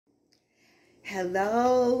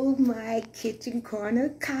Hello, my kitchen corner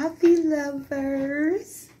coffee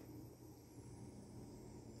lovers.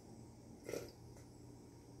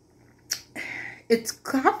 It's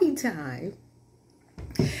coffee time.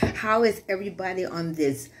 How is everybody on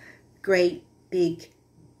this great, big,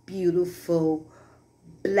 beautiful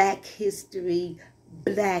Black History,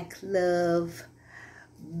 Black Love,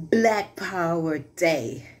 Black Power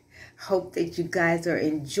Day? Hope that you guys are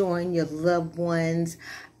enjoying your loved ones.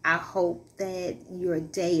 I hope that your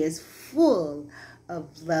day is full of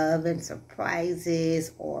love and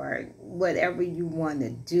surprises or whatever you want to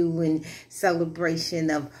do in celebration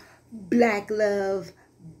of Black love,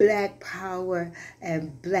 Black power,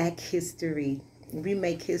 and Black history. We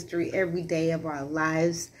make history every day of our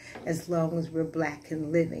lives as long as we're Black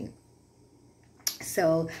and living.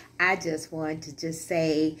 So I just want to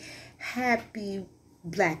say happy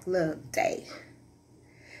Black Love Day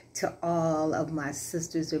to all of my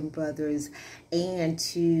sisters and brothers, and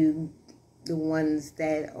to the ones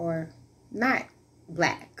that are not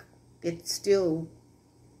Black. It's still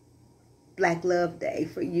Black Love Day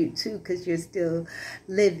for you too, because you're still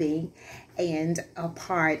living and a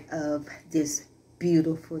part of this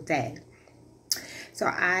beautiful day. So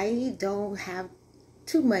I don't have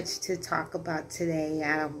too much to talk about today.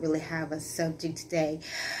 I don't really have a subject today.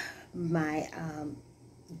 My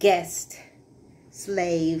guest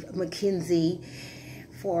slave Mackenzie,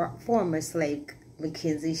 former slave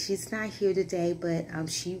Mackenzie, she's not here today, but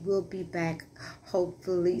she will be back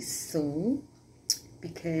hopefully soon,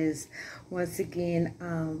 because once again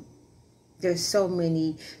there's so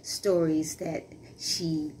many stories that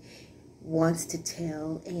she wants to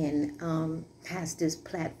tell, and has this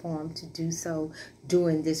platform to do so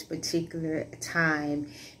during this particular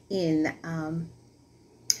time in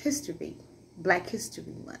history. Black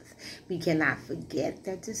History Month. We cannot forget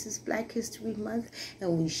that this is Black History Month,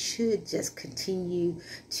 and we should just continue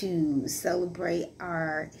to celebrate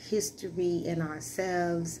our history and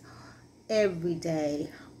ourselves every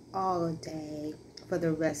day, all day, for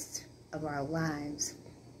the rest of our lives.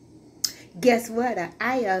 Guess what?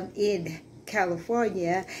 I am in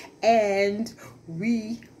California, and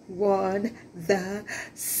we won the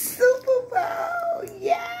Super Bowl.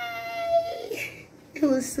 Yay! It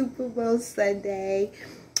was Super Bowl Sunday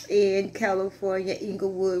in California.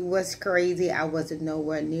 Inglewood was crazy. I wasn't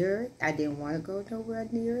nowhere near it. I didn't want to go nowhere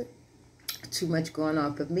near it. Too much going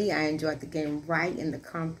on for me. I enjoyed the game right in the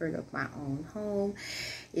comfort of my own home.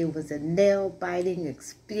 It was a nail-biting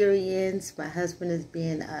experience. My husband has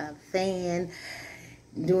been a fan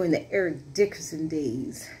during the Eric Dickerson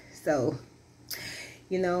days. So,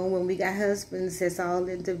 you know, when we got husbands that's all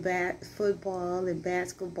into football and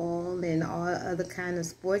basketball and all other kind of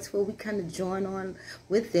sports, well, we kind of join on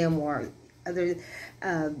with them, or other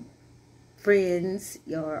friends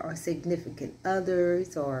or significant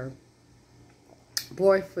others or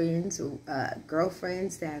boyfriends or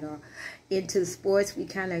girlfriends that are into sports. We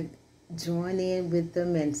kind of join in with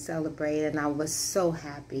them and celebrate, and I was so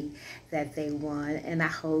happy that they won, and I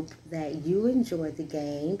hope that you enjoyed the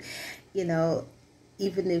game. You know,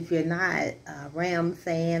 even if you're not a Ram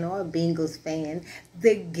fan or a Bengals fan,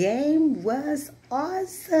 the game was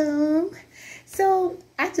awesome. So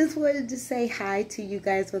I just wanted to say hi to you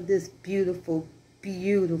guys on this beautiful,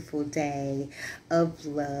 beautiful day of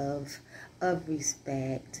love, of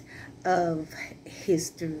respect, of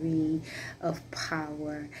history, of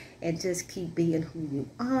power, and just keep being who you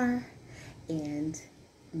are. And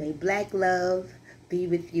may Black love be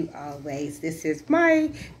with you always. This is my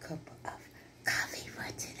cup of coffee for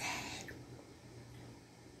today.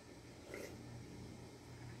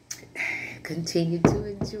 Continue to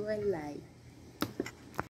enjoy life.